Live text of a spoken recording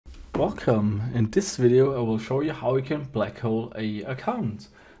welcome. In this video I will show you how you can black hole a account.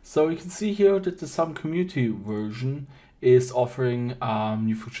 So you can see here that the Some community version is offering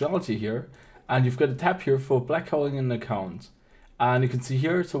new functionality here, and you've got a tab here for black holing an account. And you can see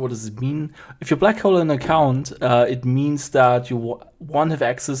here, so what does it mean? If you black hole an account, it means that you won't have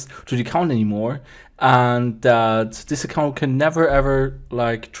access to the account anymore, and that this account can never ever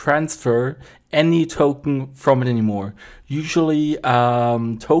like transfer any token from it anymore. Usually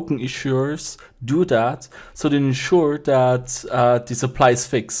token issuers do that so they ensure that the supply is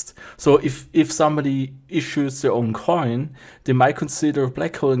fixed. So if somebody issues their own coin, they might consider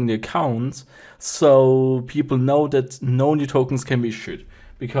black holing the account so people know that no new tokens can be issued.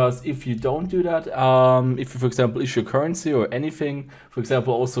 Because if you don't do that, if you, for example, issue currency or anything, for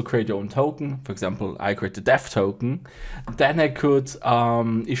example, also create your own token, for example, I create the dev token, then I could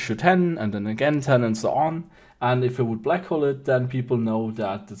issue 10 and then again 10 and so on. And if I would black hole it, then people know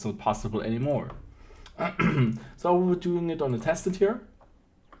that it's not possible anymore. So we're doing it on a tested here.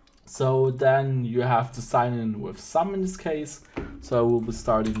 So then you have to sign in with Some in this case. So I will be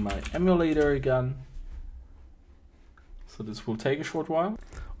starting my emulator again. So this will take a short while.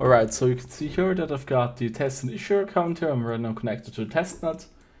 Alright, so you can see here that I've got the test and issue account here. I'm right now connected to the testnet.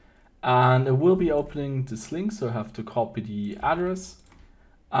 And I will be opening this link, so I have to copy the address.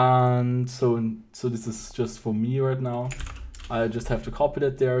 And so this is just for me right now. I just have to copy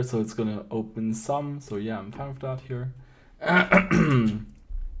that there, so it's gonna open Some. So yeah, I'm fine with that here.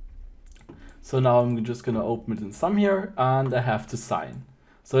 So now I'm just gonna open it in Some here, and I have to sign.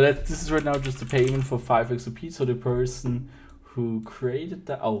 So this is right now just a payment for 5 XRP. So the person who created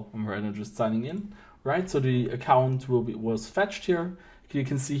that, oh, I'm right now just signing in, right? So the account was fetched here. You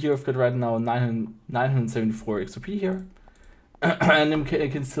can see here I've got right now 974 XRP here, and I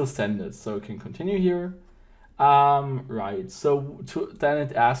can still send it. So I can continue here. Right. So then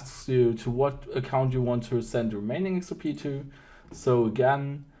it asks you to what account you want to send the remaining XRP to. So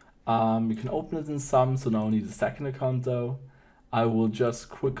again, you can open it in Some. So now I need a second account though. I will just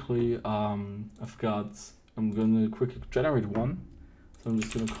quickly, I'm gonna quickly generate one. So I'm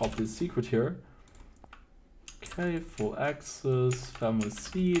just gonna copy the secret here. Okay, full access, family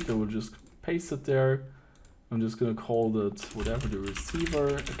seed, I will just paste it there. I'm just gonna call it whatever, the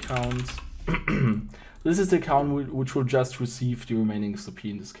receiver account. This is the account which will just receive the remaining XRP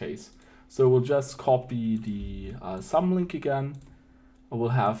in this case. So we'll just copy the Some link again. I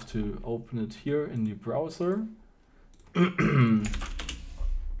will have to open it here in the browser.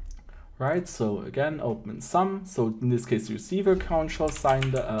 Right, so again, open Some. So in this case, the receiver account shall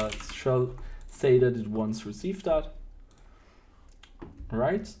shall say that it wants to receive that.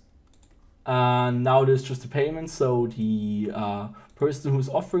 Right, and now there's just a payment. So the person who's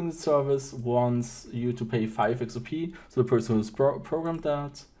offering the service wants you to pay 5 XRP. So the person who's programmed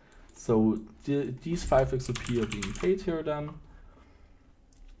that. So these 5 XRP are being paid here then.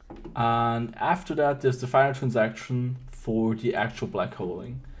 And after that, there's the final transaction for the actual black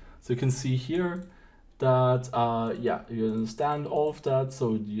holing. So you can see here that, yeah, you understand all of that.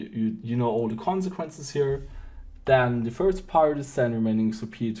 So you know all the consequences here. Then the first part is send remaining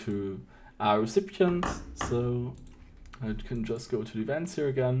XRP to our recipient. So I can just go to the events here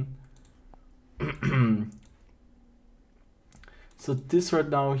again. So this right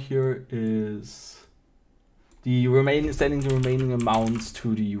now here is the sending the remaining amounts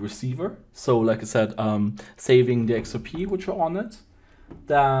to the receiver. So like I said, saving the XRP which are on it.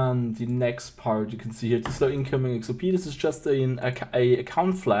 Then the next part you can see here, this is the incoming XRP. This is just a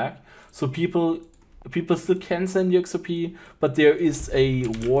account flag. So people still can send you XRP, but there is a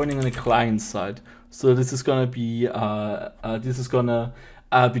warning on the client side. So this is gonna be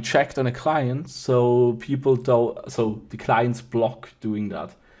be checked on a client. So the clients block doing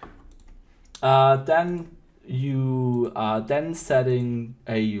that. Then you then setting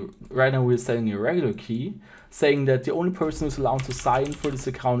right now we're setting a regular key, saying that the only person who's allowed to sign for this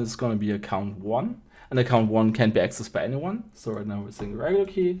account is going to be account 1, and account 1 can't be accessed by anyone. So right now we're setting a regular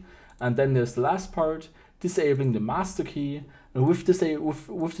key, and then there's the last part, disabling the master key. And with the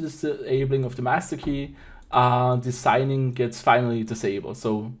disabling of the master key, the signing gets finally disabled.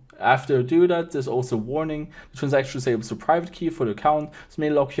 So after you do that, there's also a warning. The transaction disables the private key for the account, so may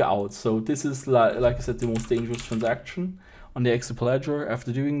lock you out. So this is, like I said, the most dangerous transaction on the XRP ledger.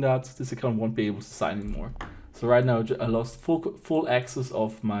 After doing that, this account won't be able to sign anymore. So right now I lost full access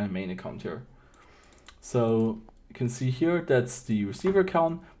of my main account here. So you can see here that's the receiver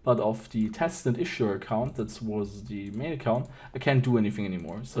account, but of the test and issuer account, that was the main account, I can't do anything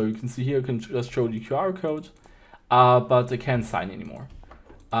anymore. So you can see here I can just show the QR code, but I can't sign anymore.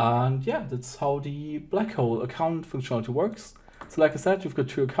 And yeah, that's how the black hole account functionality works. So like I said, you've got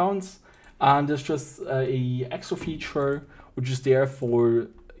 2 accounts, and there's just a extra feature which is there for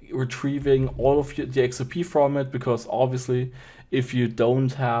retrieving all of the XRP from it, because obviously if you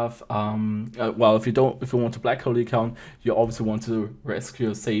don't have if you want to black hole the account, you obviously want to rescue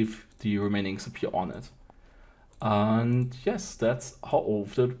or save the remaining XRP on it. And yes, that's how all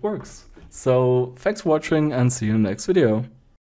of that works. So thanks for watching, and see you in the next video.